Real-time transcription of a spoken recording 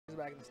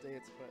back in the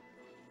States, but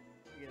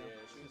you know,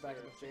 yeah, she's back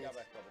in the States. Got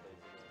back a couple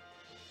days ago.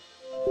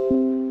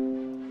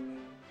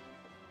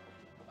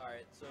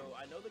 Alright, so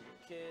I know the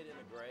kid in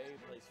the gray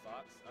plays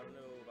Fox. I don't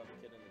know about the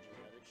kid in the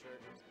genetic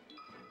shirt.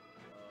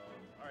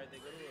 Alright,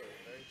 they go to a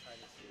very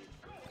tiny stage.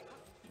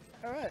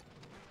 Alright.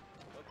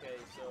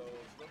 Okay, so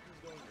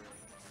Smokey's going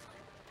green.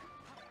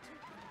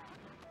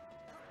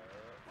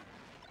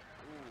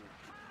 Ooh.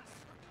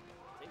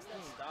 Takes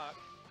that stock.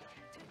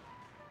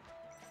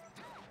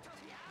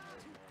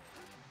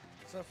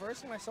 So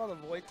first when I saw the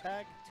void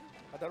tag,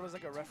 I thought it was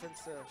like a reference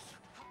to.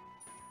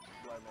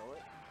 Do I know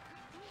it?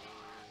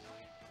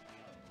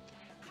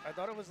 I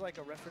thought it was like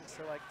a reference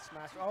to like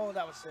Smash. Oh,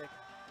 that was sick.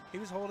 He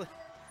was holding,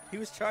 he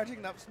was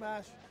charging up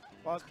Smash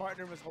while his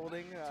partner was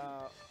holding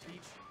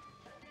Peach,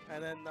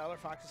 and then the other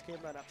Foxes came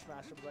down up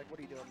Smash and was like, "What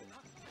are you doing?"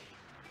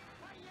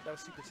 That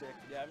was super sick.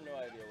 Yeah, I have no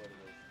idea what it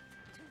is.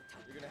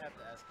 You're gonna have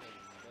to ask him,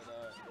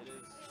 but it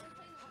is.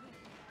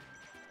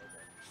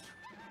 Okay.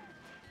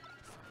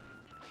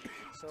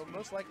 So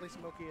most likely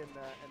Smokey and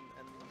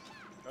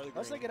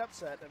unless they get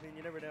upset. I mean,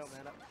 you never know,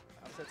 man.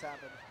 Upsets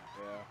happen.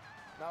 Yeah.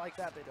 Not like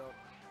that, they don't.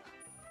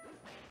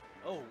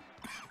 Oh.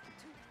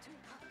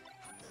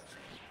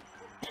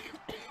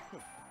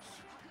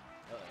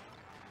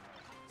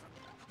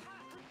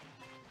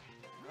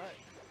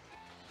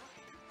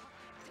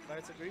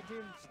 Alright, so green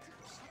team's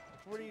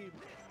pretty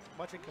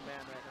much in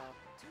command right now.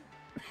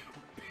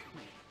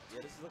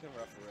 Yeah, this is looking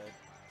rough for red.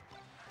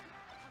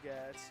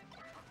 Yeah,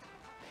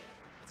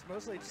 it's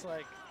mostly just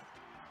like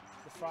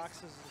the Fox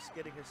is just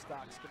getting his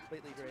stocks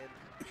completely drained.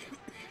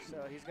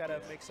 So he's got to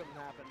make something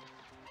happen.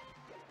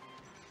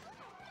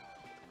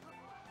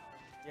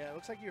 Yeah, it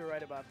looks like you were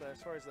right about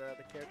as far as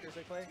the characters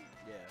they play.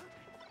 Yeah.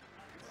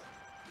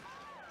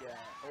 Yeah,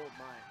 oh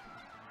my.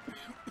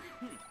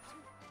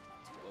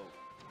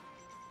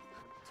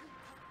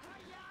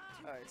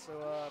 Alright, so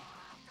oh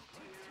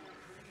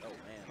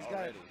man,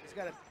 he's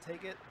got to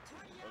take it.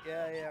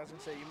 Okay. Yeah, I was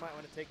gonna say you might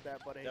want to take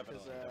that, buddy,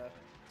 because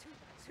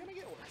it's gonna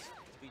get worse.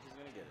 Peach is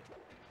gonna get it.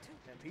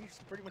 And Peach is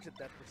pretty much at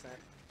death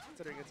percent,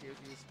 considering it's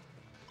Yoshi's.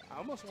 I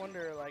almost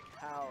wonder like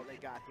how they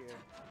got here.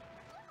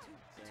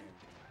 Same.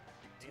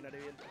 You know what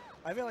I mean?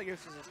 I feel like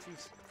Yoshi's is too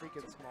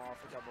freaking small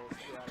for doubles, to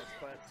be honest.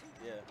 But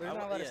yeah, there's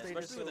not a lot of stages.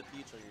 Especially with a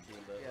Peach on your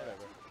team, but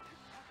whatever.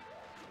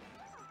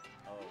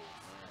 Oh.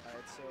 Man.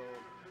 Alright, so.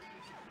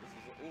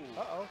 Ooh.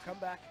 Uh-oh, come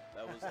back.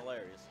 That was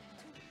hilarious.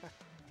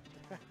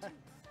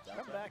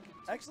 Come back.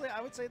 Actually,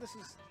 I would say this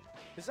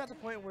is at the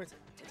point where it's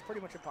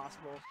pretty much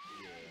impossible.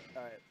 Yeah.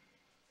 All right.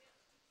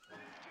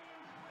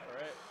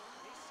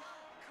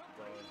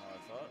 Going how I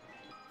thought.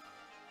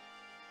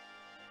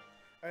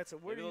 All right, so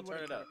where do you want to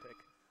pick?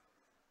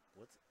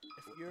 What's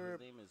if your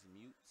name is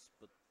Mutes,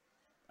 but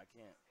I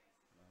can't.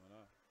 I don't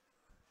know.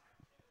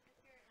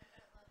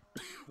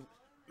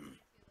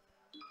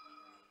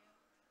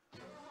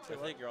 I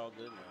think you're all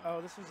good now.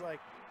 Oh, this was like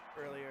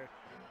earlier.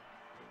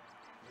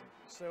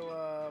 So,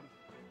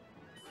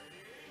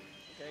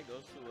 okay,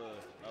 goes to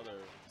another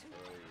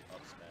early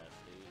up smash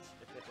stage.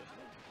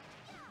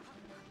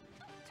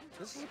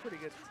 This is a pretty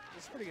good.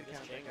 This is pretty good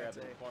counter. Chain grab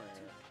in the corner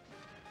here.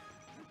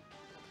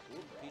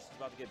 Ooh, Peach is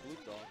about to get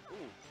blooped on.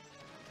 Ooh,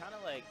 kind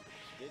of like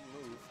didn't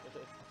move.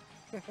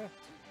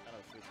 Kind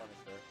of free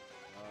punish there.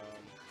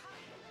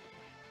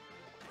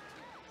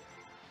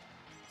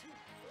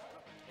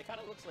 It kind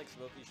of looks like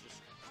Smokey's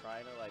just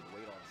trying to like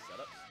wait on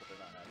setups, but they're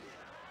not happening.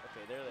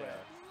 Okay, there they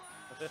are.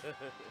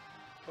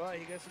 Well,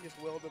 you guys just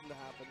willed them to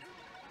happen.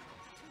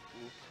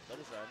 Ooh,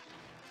 double side.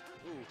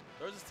 Ooh,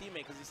 there's his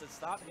teammate because he said,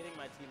 "Stop hitting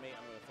my teammate.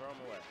 I'm gonna throw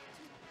him away."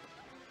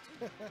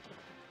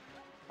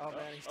 Oh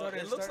man, he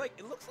started. It looks like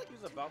he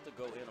was about to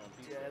go in on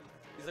Peach. Yeah.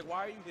 He's like,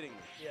 "Why are you hitting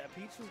me?" Yeah,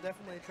 Peach was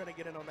definitely trying to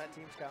get in on that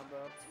team's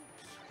combo.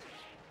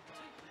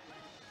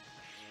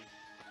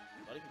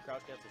 What if you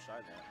crouch cancel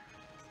shine that?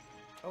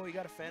 Oh, he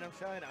got a Phantom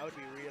Shine? I would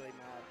be really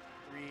mad.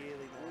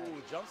 Really mad.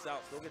 Ooh, jumps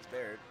out, still gets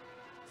buried.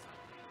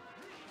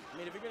 I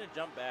mean, if you're going to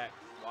jump back,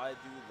 why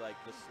do, like,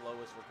 the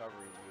slowest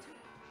recovery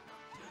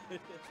move?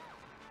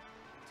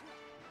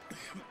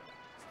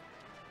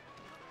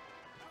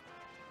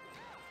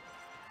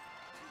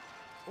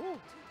 Ooh.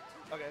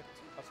 Okay.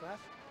 Up smash.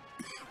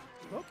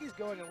 Smokey's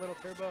going a little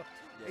turbo.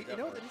 Yeah, you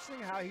know what's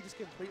interesting? How he just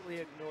completely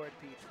ignored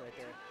Peach right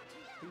there.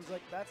 He was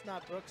like, that's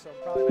not Brooke, so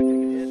I'm probably not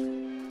going to get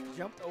hit.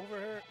 Jumped over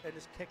her and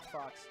just kicked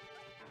Fox.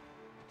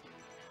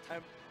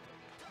 I'm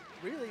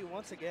really,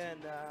 once again,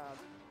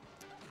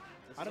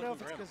 I don't know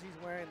if it's because he's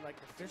wearing like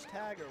the fish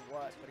tag or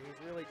what, but he's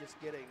really just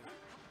getting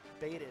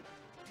baited.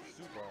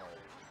 Super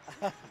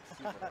hard.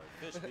 Super hard.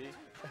 Fish B.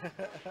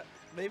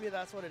 Maybe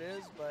that's what it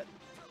is, but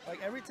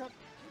like every time.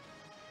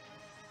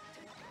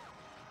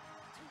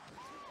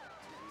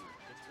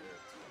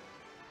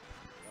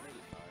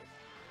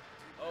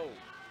 Oh.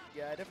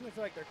 Yeah, I definitely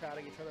feel like they're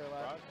crowding each other a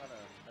lot. Brog kind of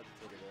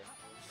hesitated there.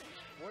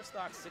 4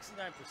 stock,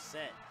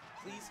 69%.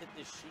 Please hit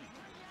this sheet.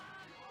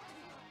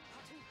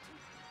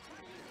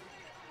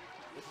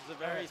 This is a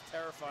very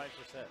terrifying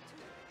percent.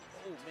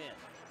 Oh, man.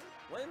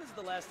 When is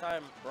the last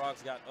time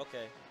Brog's got...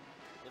 Okay.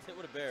 Let's hit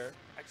with a bear.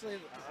 Actually,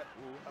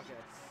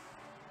 okay.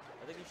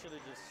 he should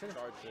have just Should've-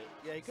 charged it.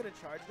 Yeah, he could have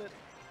charged it.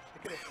 He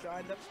could have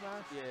shined up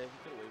smash. Yeah, he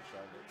could have wave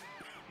shot it.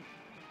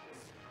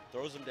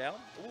 Throws him down.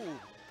 Ooh.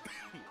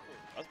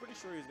 I was pretty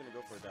sure he was gonna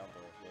go for a down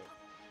throw. But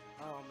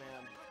Oh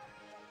man.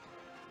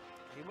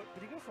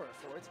 Did he go for a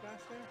forward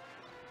smash there?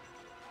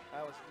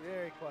 That was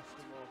very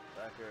questionable.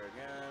 back here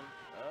again.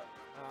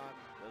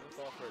 Doesn't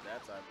fall for it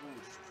that time. Ooh,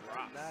 just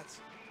drops.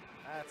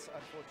 That's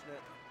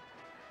unfortunate.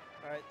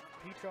 All right,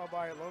 Peach all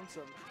by her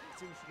lonesome.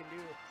 Let's see what she can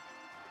do.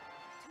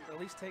 At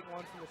least take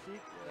one from the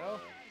Sheik. No.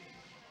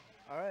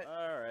 All right.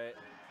 All right.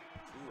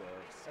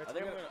 2-0.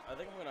 Alright, I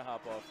think I'm gonna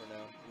hop off for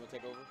now. You wanna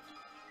take over?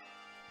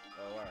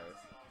 Oh, all right.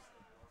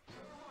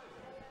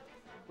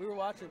 We were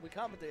watching. We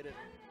commentated.